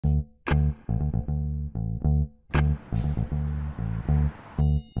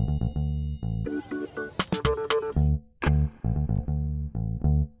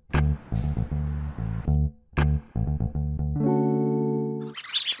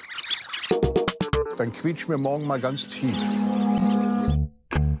Dann quietsch mir morgen mal ganz tief.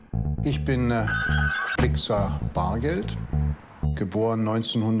 Ich bin Blixa Bargeld, geboren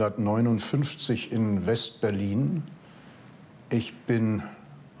 1959 in West-Berlin. Ich bin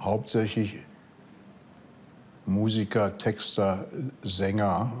hauptsächlich Musiker, Texter,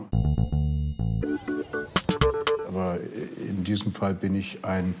 Sänger. Aber in diesem Fall bin ich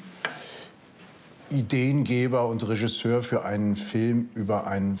ein Ideengeber und Regisseur für einen Film über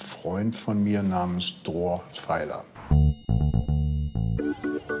einen Freund von mir namens Dror Feiler.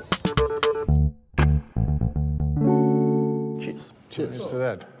 Cheers. Cheers to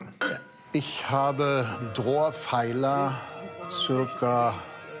that. Ich habe Dror Feiler circa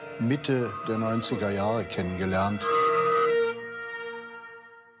Mitte der 90er Jahre kennengelernt.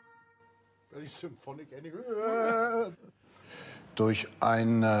 Durch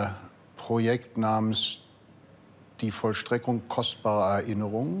ein Projekt namens die Vollstreckung kostbarer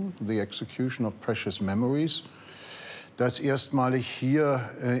Erinnerungen, The Execution of Precious Memories, das erstmalig hier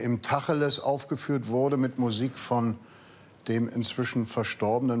im Tacheles aufgeführt wurde mit Musik von dem inzwischen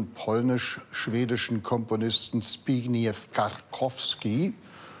verstorbenen polnisch-schwedischen Komponisten Zbigniew Karkowski.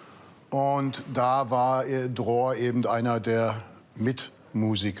 Und da war Dror eben einer der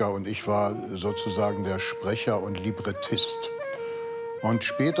Mitmusiker und ich war sozusagen der Sprecher und Librettist. Und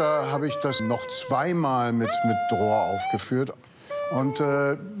später habe ich das noch zweimal mit Dror aufgeführt. Und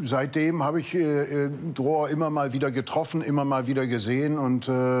seitdem habe ich Dror immer mal wieder getroffen, immer mal wieder gesehen. Und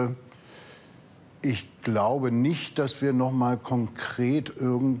ich glaube nicht, dass wir noch mal konkret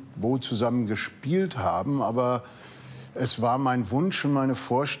irgendwo zusammen gespielt haben. Aber es war mein Wunsch und meine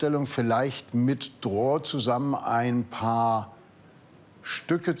Vorstellung, vielleicht mit Dror zusammen ein paar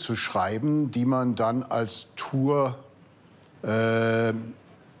Stücke zu schreiben, die man dann als Tour an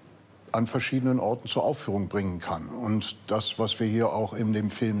verschiedenen Orten zur Aufführung bringen kann. Und das, was wir hier auch in dem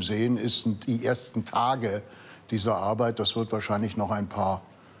Film sehen, sind die ersten Tage dieser Arbeit. Das wird wahrscheinlich noch ein paar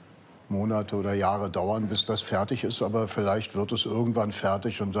Monate oder Jahre dauern, bis das fertig ist. Aber vielleicht wird es irgendwann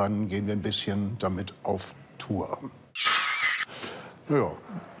fertig und dann gehen wir ein bisschen damit auf Tour. Ja,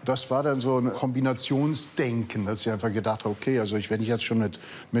 das war dann so ein Kombinationsdenken, dass ich einfach gedacht habe, okay, also wenn ich jetzt schon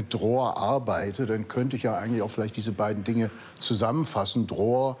mit Dror arbeite, dann könnte ich ja eigentlich auch vielleicht diese beiden Dinge zusammenfassen.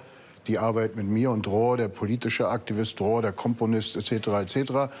 Dror, die Arbeit mit mir, und Dror, der politische Aktivist, Dror, der Komponist, etc.,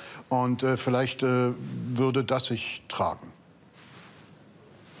 etc. Und vielleicht würde das sich tragen.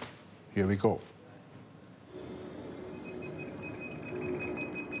 Here we go.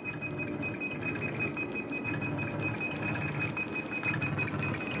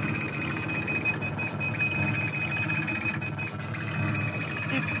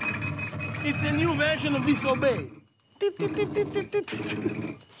 It's a new version of Disobey.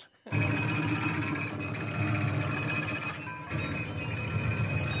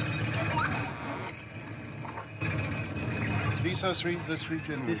 These are the three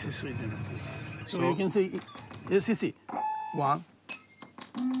generals. This is written. So you can see, yes, you see, one.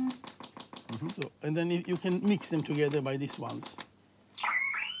 So, and then you can mix them together by these ones.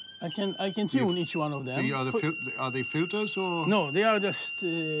 I can tune each one of them. Are they filters or? No, they are just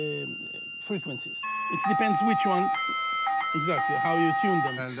frequencies. It depends which one, exactly, how you tune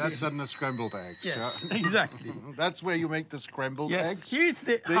them. And that's then the scrambled eggs. Yes, Yeah? exactly. That's where you make the scrambled Yes, eggs. here it's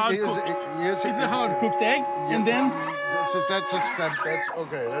the hard-cooked. It's a hard-cooked egg, Yeah. and then... That's a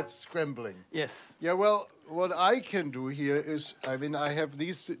okay, that's scrambling. Yes. Yeah, well, what I can do here is, I mean, I have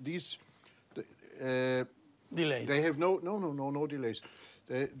these Delays. they have no delays.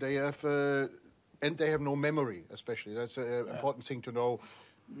 They have, and they have no memory, especially. That's an important thing to know.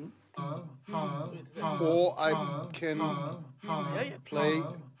 Or I can play.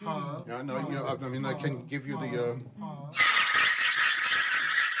 Yeah, no, I mean, I can give you the.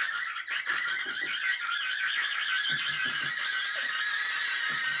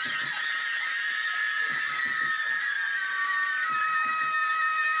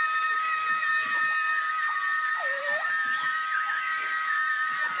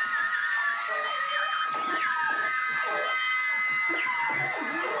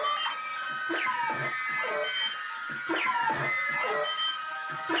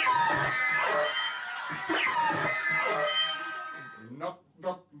 Knock,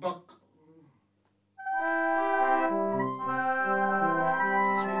 knock, knock.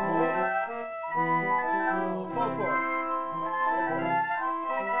 4/4.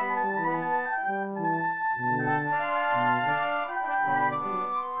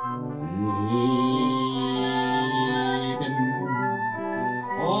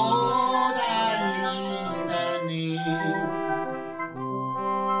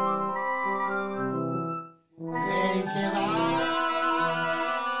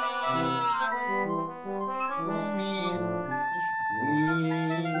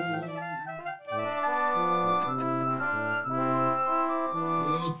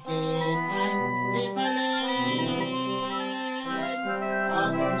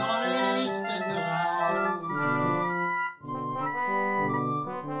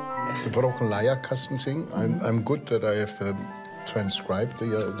 Yes. The broken Leierkasten thing. I'm good that I have transcribed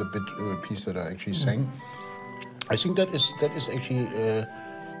the piece that I actually sang. I think that is actually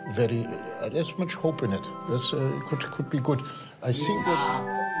very. There's much hope in it. That's could be good. I think that.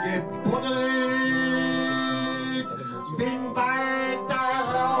 Bin bald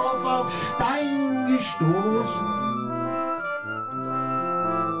darauf auf Stein gestoßen.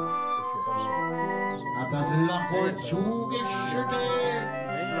 Hab das Loch wohl zugeschüttet.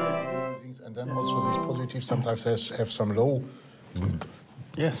 And then also these positives sometimes have some low.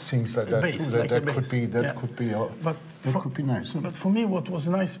 Yes, things like that bass, too. like That a bass. could be nice. But for me, what was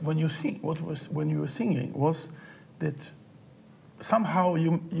nice when you were singing was that somehow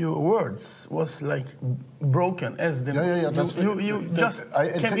your words was like broken as the you just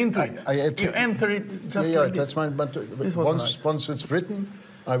came into it. You enter it just like that's this. fine. But once it's written,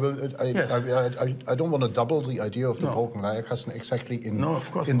 I don't want to double the idea of the broken Leierkasten exactly in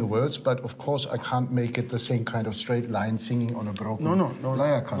the words, but of course I can't make it the same kind of straight line singing on a broken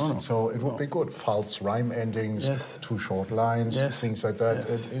Leierkasten. So it would be good. False rime endings, too short lines, things like that.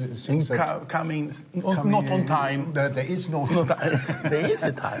 Coming not on time. There is no time. There is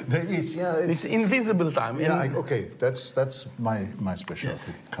a time. There is, It's invisible time. Okay, that's my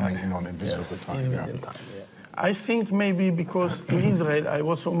specialty. Coming in on invisible time. Invisible time. I think maybe because in Israel I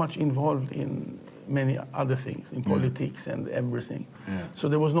was so much involved in many other things, in politics and everything. So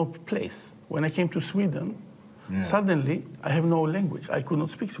there was no place. When I came to Sweden, suddenly I have no language. I could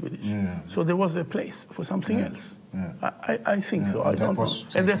not speak Swedish. So there was a place for something else. I think so. I don't know.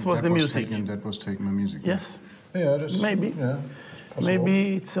 And that was the music. That was taking my music. Yes. Yeah, maybe. Yeah,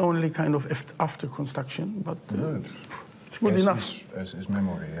 maybe it's only kind of after construction, but it's good enough. As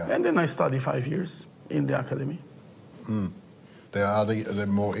memory, And then I studied 5 years in the academy. There are the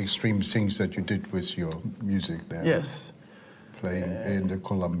more extreme things that you did with your music there. Yes. Playing in the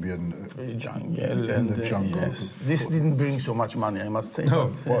Colombian jungle. In the jungle. Yes. This didn't bring so much money, I must say.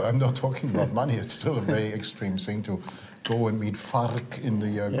 No, well, I'm not talking about money. It's still a very extreme thing to go and meet FARC in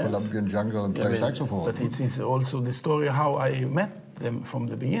the Colombian jungle and play saxophone. But it is also the story how I met them from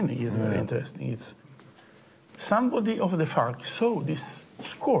the beginning is very interesting. It's somebody of the FARC saw this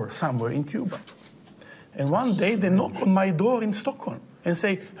score somewhere in Cuba. And one day they knock on my door in Stockholm and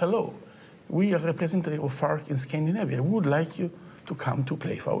say, "Hello, we are representative of FARC in Scandinavia. We would like you to come to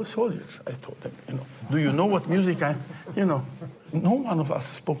play for our soldiers." I told them, do you know what music no one of us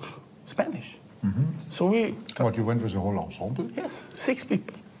spoke Spanish. So we... What, you went with the whole ensemble? Yes, 6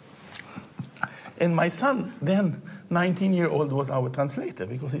 people. And my son, then 19-year-old, was our translator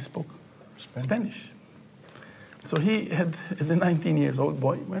because he spoke Spanish. So he had, as a 19-year-old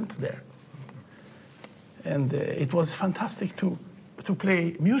boy, went there. And it was fantastic to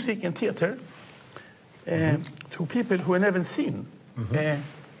play music and theater to people who had never seen.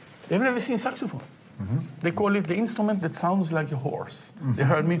 They've never seen saxophone. They call it the instrument that sounds like a horse. They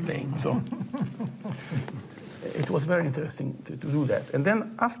heard me playing, so it was very interesting to do that. And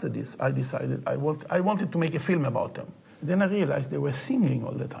then after this, I decided I wanted to make a film about them. Then I realized they were singing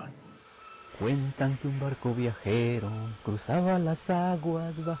all the time. Cuentan que un barco viajero cruzaba las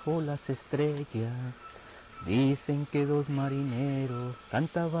aguas bajo las estrellas. Dicen que 2 marineros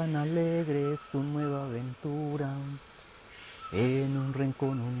cantaban alegres su nueva aventura. En un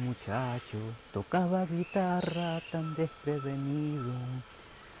rincón un muchacho tocaba guitarra tan desprevenido.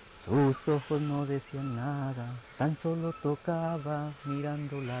 Sus ojos no decían nada, tan solo tocaba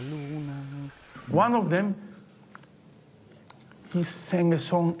mirando la luna. One of them, he sang a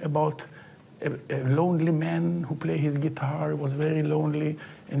song about a lonely man who played his guitar, was very lonely,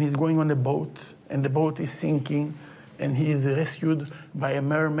 and he's going on a boat, and the boat is sinking, and he is rescued by a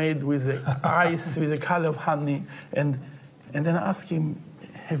mermaid with eyes with the color of honey. And then I asked him,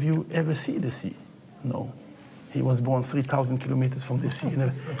 "Have you ever seen the sea?" No. He was born 3,000 kilometers from the sea.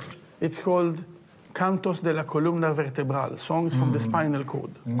 It's called Cantos de la Columna Vertebral, songs from the spinal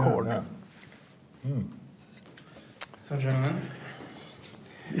cord. So, gentlemen,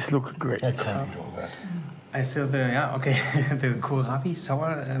 this looks great. I can't do that. I still the kohlrabi,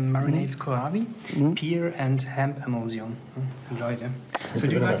 sour marinated kohlrabi, pear and hemp emulsion. Enjoy them. So,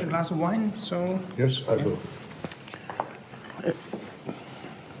 do you like a glass of wine? So yes, I will.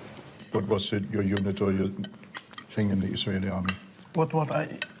 What was it? Your unit or your thing in the Israeli army? What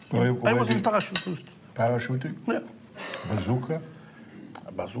I was in parachutist. Parachuting? Yeah. Bazooka?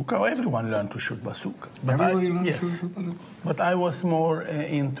 Bazooka, everyone learned to shoot bazooka. Everybody learned to shoot bazooka? But I was more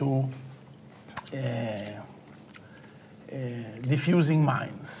into diffusing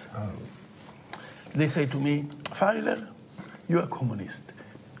mines. Oh. They say to me, "Feiler, you are communist.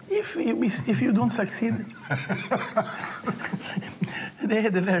 If you don't succeed, they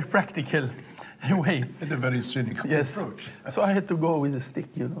had a very practical way. And a very cynical approach. So I had to go with a stick,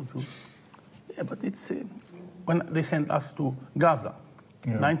 you know. Yeah, but it's when they sent us to Gaza,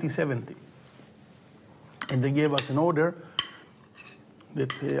 1970, and they gave us an order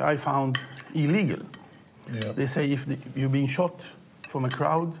that I found illegal. Yeah. They say if you're being shot from a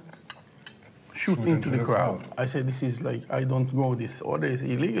crowd, shoot into the crowd. I said, this is like, I don't go, this order is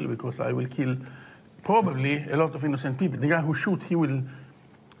illegal because I will kill probably a lot of innocent people. The guy who shoots, he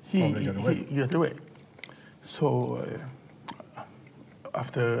get away. So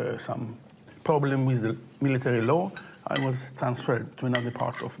after some problem with the military law, I was transferred to another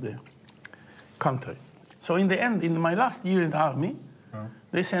part of the country. So in the end, in my last year in the army,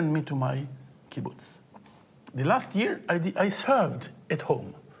 they sent me to my kibbutz. The last year, I served at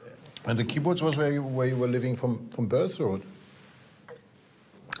home. And the kibbutz was where you were living from birth, or?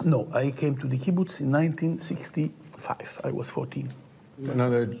 No, I came to the kibbutz in 1965. I was 14. And are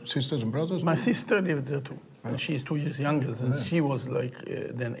there sisters and brothers? My sister lived there too. And she's 2 years younger, and she was like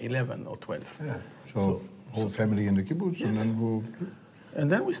then 11 or 12. Yeah. So whole family in the kibbutz, yes.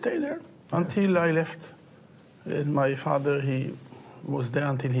 And then we stayed there until I left. And my father, he was there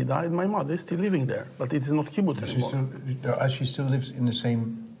until he died. My mother is still living there, but it's not kibbutz anymore. She still lives in the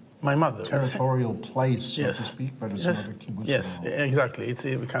same territorial place, so to speak, but it's not a kibbutz. Yes, exactly. It's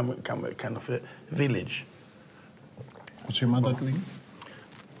become a kind of a village. What's your mother doing?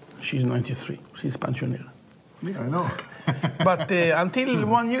 She's 93. She's pensioner. Yeah, I know. But until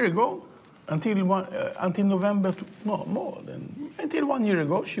 1 year ago, until November, until 1 year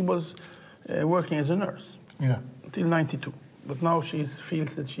ago, she was working as a nurse. Yeah. Until 92. But now she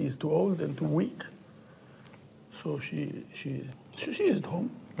feels that she is too old and too weak. So she is at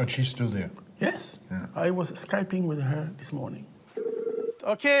home. But she's still there? Yes. Yeah. I was Skyping with her this morning.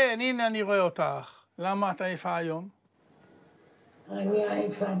 אוקיי, הנה אני רואה אותך. למה את עייפה היום? אני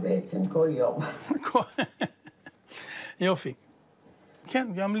עייפה בעצם כל יום. יופי. כן,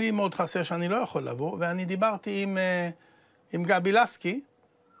 גם לי מאוד חסר שאני לא יכול לבוא, ואני דיברתי עם גבי לסקי,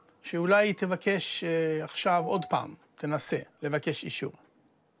 שאולי היא תבקש עכשיו עוד פעם, תנסה, לבקש אישור.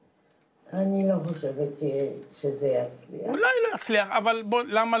 אני לא חושבת שזה יצליח. אולי לא יצליח, אבל בוא,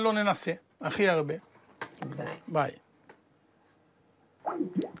 למה לא ננסה? הכי הרבה. ביי. ביי.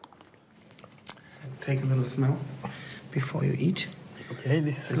 Take a little smell before you eat. Okay,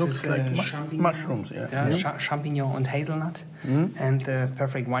 this looks like mushrooms. Yeah. Champignon and hazelnut, and the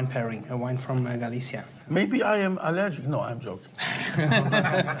perfect wine pairing, a wine from Galicia. Maybe I am allergic. No, I'm joking.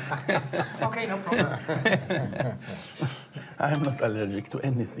 Okay, no problem. I am not allergic to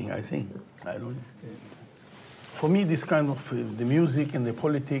anything, I think. I don't. For me, this kind of the music and the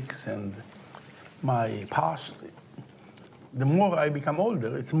politics and my past, the more I become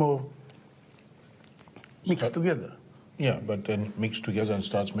older, it's more mixed together. Yeah, but then mixed together and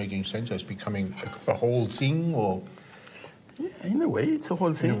starts making sense as becoming a whole thing, or? Yeah, in a way, it's a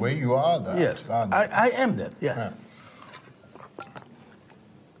whole thing. In a way, you are that. Yes, I am that, yes.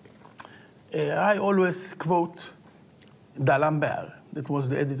 Yeah. I always quote D'Alembert, that was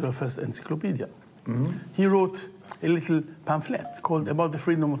the editor of First Encyclopedia. Mm-hmm. He wrote a little pamphlet called About the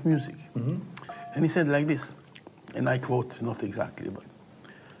Freedom of Music. Mm-hmm. And he said like this, and I quote, not exactly, but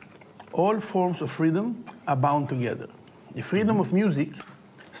all forms of freedom are bound together. The freedom of music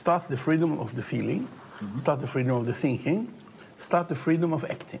starts the freedom of the feeling, starts the freedom of the thinking, starts the freedom of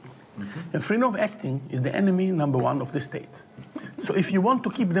acting. And freedom of acting is the enemy number one of the state. So if you want to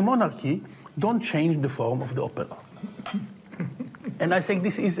keep the monarchy, don't change the form of the opera. And I think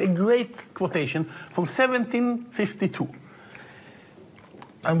this is a great quotation from 1752.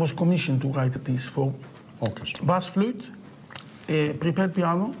 I was commissioned to write a piece for orchestra, bass flute, a prepared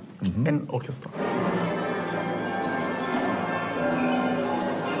piano, and orchestra.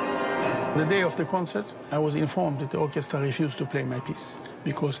 The day of the concert, I was informed that the orchestra refused to play my piece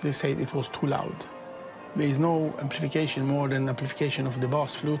because they said it was too loud. There is no amplification more than amplification of the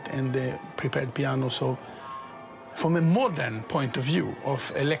bass flute and the prepared piano. So from a modern point of view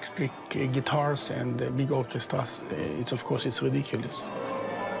of electric guitars and big orchestras, it's ridiculous.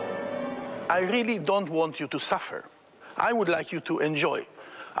 I really don't want you to suffer. I would like you to enjoy.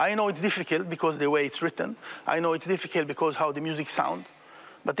 I know it's difficult because the way it's written. I know it's difficult because how the music sounds.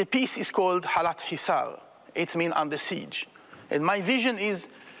 But the piece is called Halat Hisar. It means under siege. And my vision is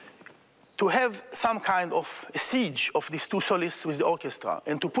to have some kind of a siege of these two solists with the orchestra.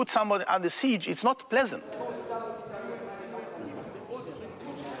 And to put somebody under siege, it's not pleasant.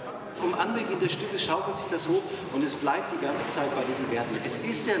 Vom Anbeginn des Stückes schaukelt sich das hoch und es bleibt die ganze Zeit bei diesen Werten. Es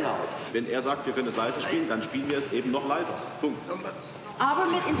ist sehr laut. Wenn er sagt, wir können es leise spielen, dann spielen wir es eben noch leiser. Punkt. aber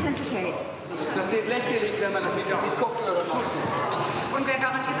mit Intensität. Das wird lächerlich, wenn man das mit Kopfhörer macht. Und wer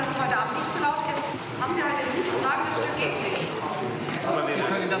garantiert, dass es heute Abend nicht zu laut ist? Das haben Sie heute nicht gesagt, das Stück geht nicht. Aber wir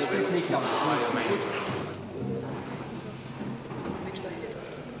können das Stück nicht machen.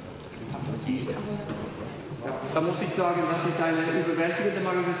 Da muss ich sagen, das ist eine überwältigende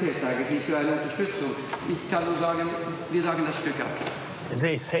Majorität eigentlich für eine Unterstützung. Ich kann nur sagen, wir sagen das Stück ab.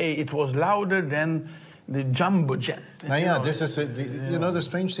 They say it was louder than the jumbo jet. Naja, this is you know, the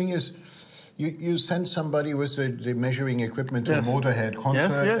strange thing is, you send somebody with the measuring equipment to a Motorhead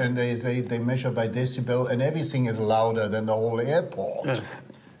concert, and they measure by decibel, and everything is louder than the whole airport. Yes.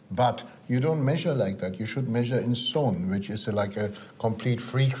 But you don't measure like that. You should measure in tone, which is like a complete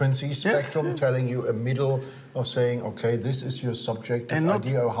frequency spectrum, telling you a middle of saying, okay, this is your subjective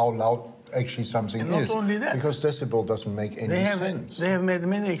idea of how loud actually something is. Not only that, because decibel doesn't make any sense. They have made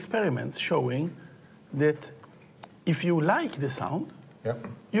many experiments showing that if you like the sound,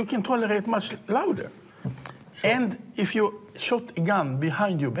 you can tolerate much louder. Sure. And if you shoot a gun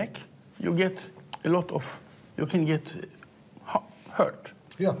behind your back, you get a lot of, you can get hurt.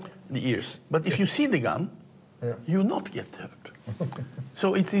 The ears. But if you see the gun, you not get hurt.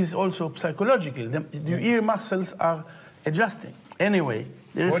 So it is also psychological. The ear muscles are adjusting. Anyway,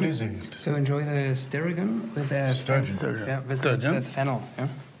 what is it? So enjoy the sturgeon with the sturgeon. Yeah, with sturgeon. the fennel. Yeah.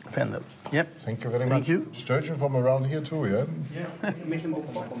 Fennel. Yep. Thank you very much. Thank you. Sturgeon from around here too, yeah?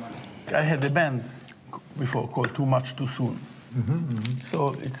 I had a band before called Too Much Too Soon.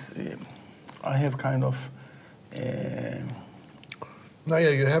 So it's, I have kind of. Now, yeah,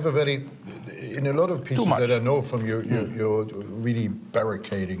 you have a very, in a lot of pieces that I know from you, you're really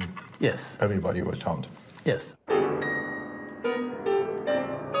barricading everybody with sound. Yes.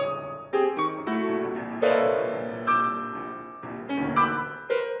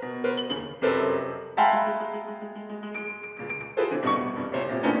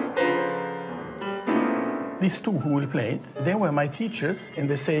 These two who will play it, they were my teachers, and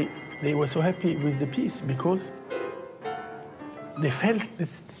they say they were so happy with the piece because they felt,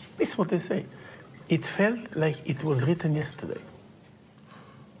 this is what they say, it felt like it was written yesterday.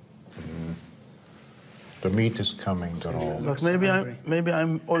 The meat is coming, Dror. But maybe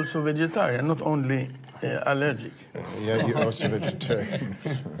I'm also vegetarian, not only allergic. Yeah, you're also vegetarian.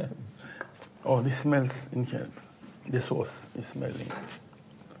 Oh, this smells incredible. The sauce is smelling.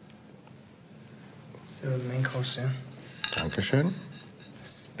 So the main course, yeah. Dankeschön.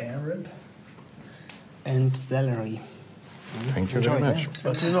 Spare rib and celery. Thank you very much.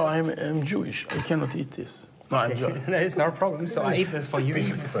 But you know, I'm Jewish. I cannot eat this. No, I'm Jewish. It's no problem. So I eat this for you.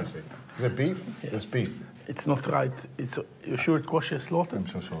 Beef, I think. Is it beef? Yeah. It's beef. It's not right. You're sure it's kosher slaughter? I'm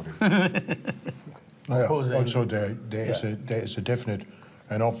so sorry. Also, there is a definite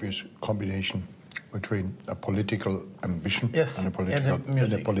and obvious combination between a political ambition and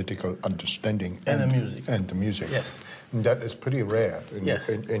a political understanding and the music. And the music. Yes. And that is pretty rare in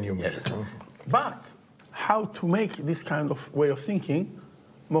your music. Yes. But how to make this kind of way of thinking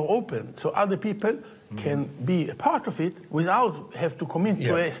more open so other people can be a part of it without have to commit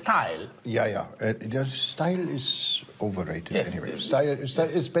to a style. The style is overrated anyway.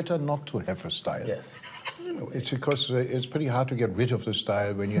 It's better not to have a style. Yes. Anyway. It's because it's pretty hard to get rid of the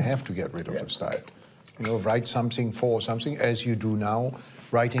style when you have to get rid of the style. You know, write something for something, as you do now,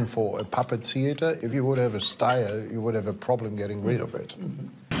 writing for a puppet theater. If you would have a style, you would have a problem getting rid of it.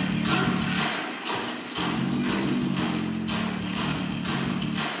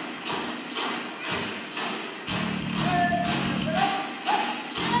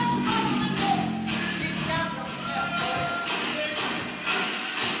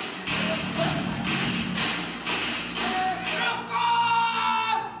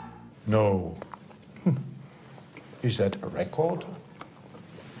 No. Is that a record?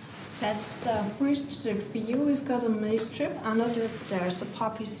 That's the first trip for you. We've got a milk trip. Another, there's a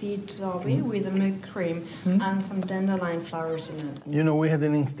poppy seed sorbet with a milk cream and some dandelion flowers in it. You know, we had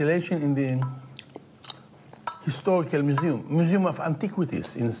an installation in the Historical Museum of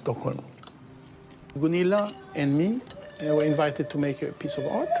Antiquities in Stockholm. Gunilla and me were invited to make a piece of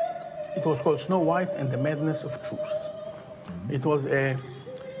art. It was called Snow White and the Madness of Truth. It was a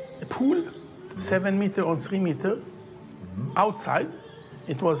pool, 7 meters on 3 meters, outside.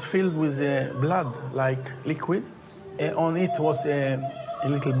 It was filled with blood-like liquid. On it was a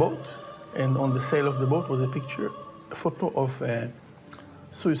little boat, and on the sail of the boat was a photo of a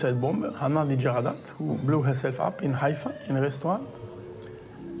suicide bomber, Hannah Jaradat, who blew herself up in Haifa in a restaurant.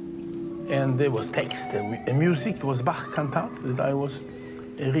 And there was text and music. It was Bach cantat that I was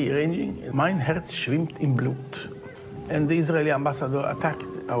rearranging. Mein Herz schwimmt im Blut. And the Israeli ambassador attacked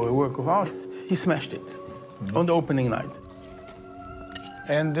our work of art. He smashed it on the opening night.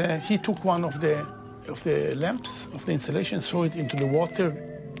 And he took one of the lamps of the installation, threw it into the water.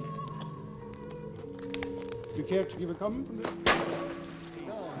 You care to give a comment?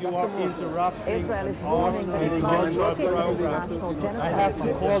 You are interrupting. Israel is warning that it might look into the national genocide. I have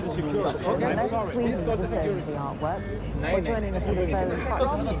to call the security. Okay, Unless sorry. Sweden preserves the artwork, we're joining us today from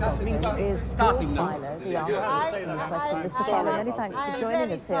Stockholm is Dror Feiler, the artist in question. Mr. Feiler, many thanks for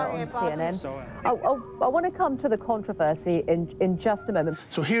joining us here on CNN. I want to come to the controversy in just a moment.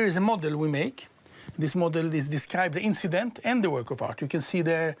 So here is a model we make. This model is described the incident and the work of art. You can see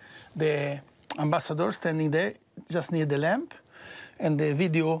there the ambassador standing there just near the lamp, and the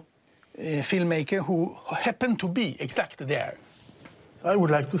video filmmaker who happened to be exactly there. So I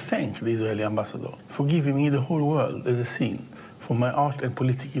would like to thank the Israeli ambassador for giving me the whole world as a scene for my art and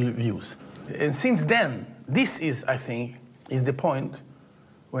political views. And since then, this is, I think, is the point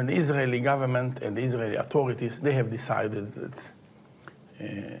when the Israeli government and the Israeli authorities, they have decided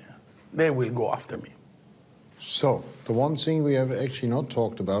that they will go after me. So, the one thing we have actually not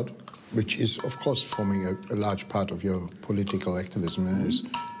talked about, which is, of course, forming a large part of your political activism, is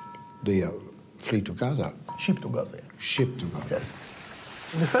the fleet to Gaza. Ship to Gaza. Ship to Gaza. Yes.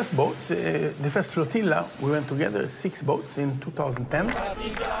 The first boat, the first flotilla, we went together, 6 boats in 2010.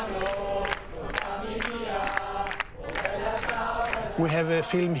 We have a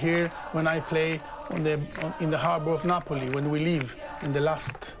film here when I play in the harbor of Napoli, when we leave in the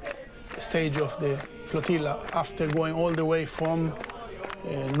last stage of the flotilla, after going all the way from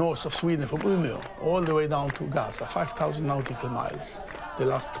north of Sweden, from Umeå, all the way down to Gaza, 5,000 nautical miles. The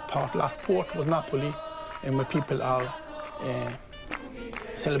last port was Napoli, and where people are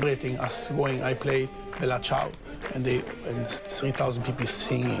celebrating us going. I play Bella Ciao, and 3,000 people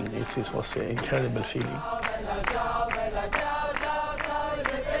singing. It was an incredible feeling.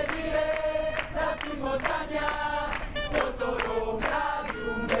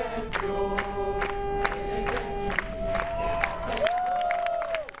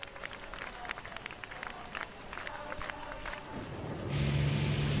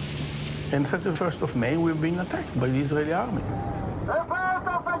 And 31st of May, we're being attacked by the Israeli army. A part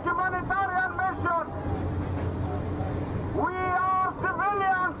of a humanitarian mission. We are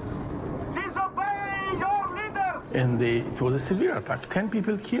civilians disobeying your leaders. And it was a severe attack. 10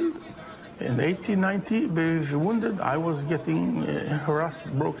 people killed, and 80, 90 very wounded. I was getting harassed,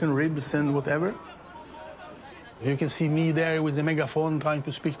 broken ribs and whatever. You can see me there with a megaphone trying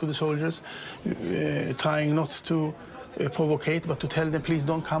to speak to the soldiers, trying not to provocate, but to tell them, please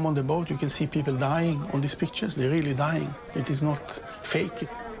don't come on the boat. You can see people dying on these pictures. They're really dying. It is not fake.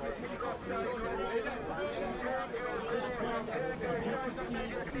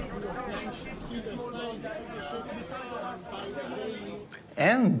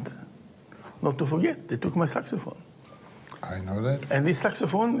 And not to forget, they took my saxophone. I know that. And this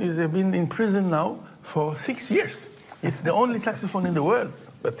saxophone has been in prison now for 6 years. It's the only saxophone in the world.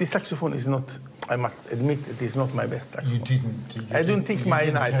 But this saxophone is not, I must admit, it is not my best saxophone. I didn't take my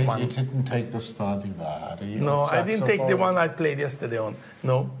nice one. You didn't take the Stradivari? No, I didn't take the one I played yesterday on.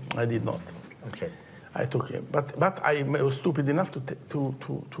 No, I did not. Okay. I took it. But I was stupid enough to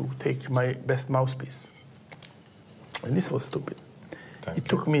take my best mouthpiece. And this was stupid. It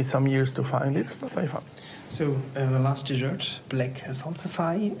took me some years to find it, but I found it. So, the last dessert, black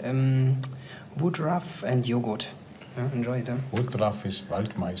salsify, woodruff and yogurt. Enjoy it. Woodruff is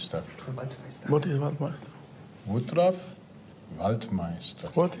Waldmeister. What is Waldmeister? Woodruff, Waldmeister.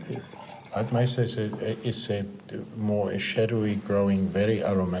 What it is? Waldmeister is a more shadowy growing, very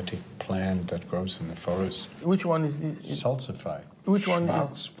aromatic plant that grows in the forest. Which one is this? Salsify. Which one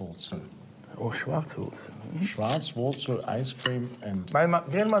is? Schwarzwurzel. Oh, Schwarzwurzel. Schwarzwurzel ice cream and... My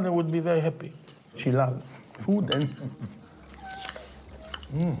grandmother would be very happy. She loved food and...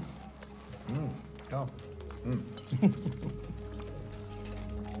 Yeah.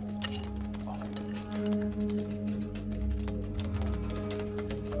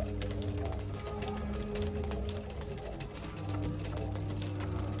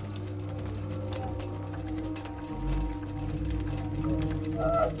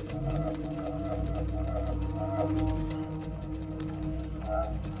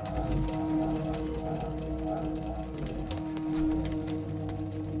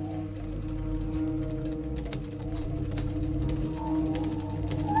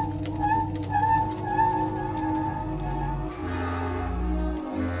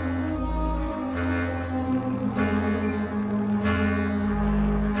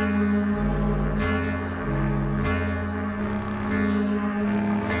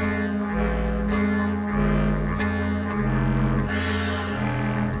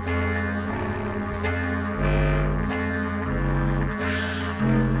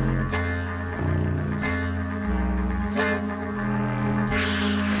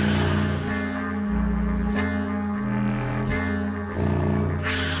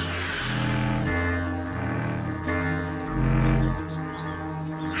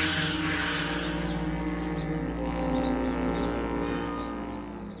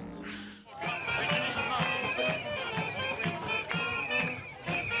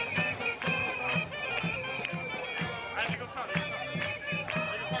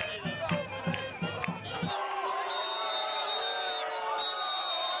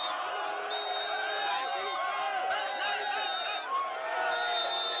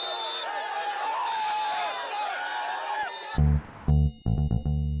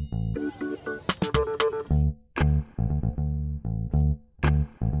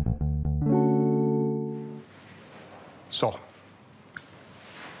 So,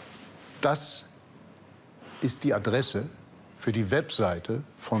 das ist die Adresse für die Webseite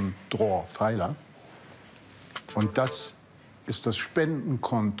von Dror Feiler. Und das ist das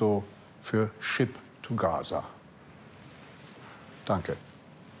Spendenkonto für Ship to Gaza. Danke.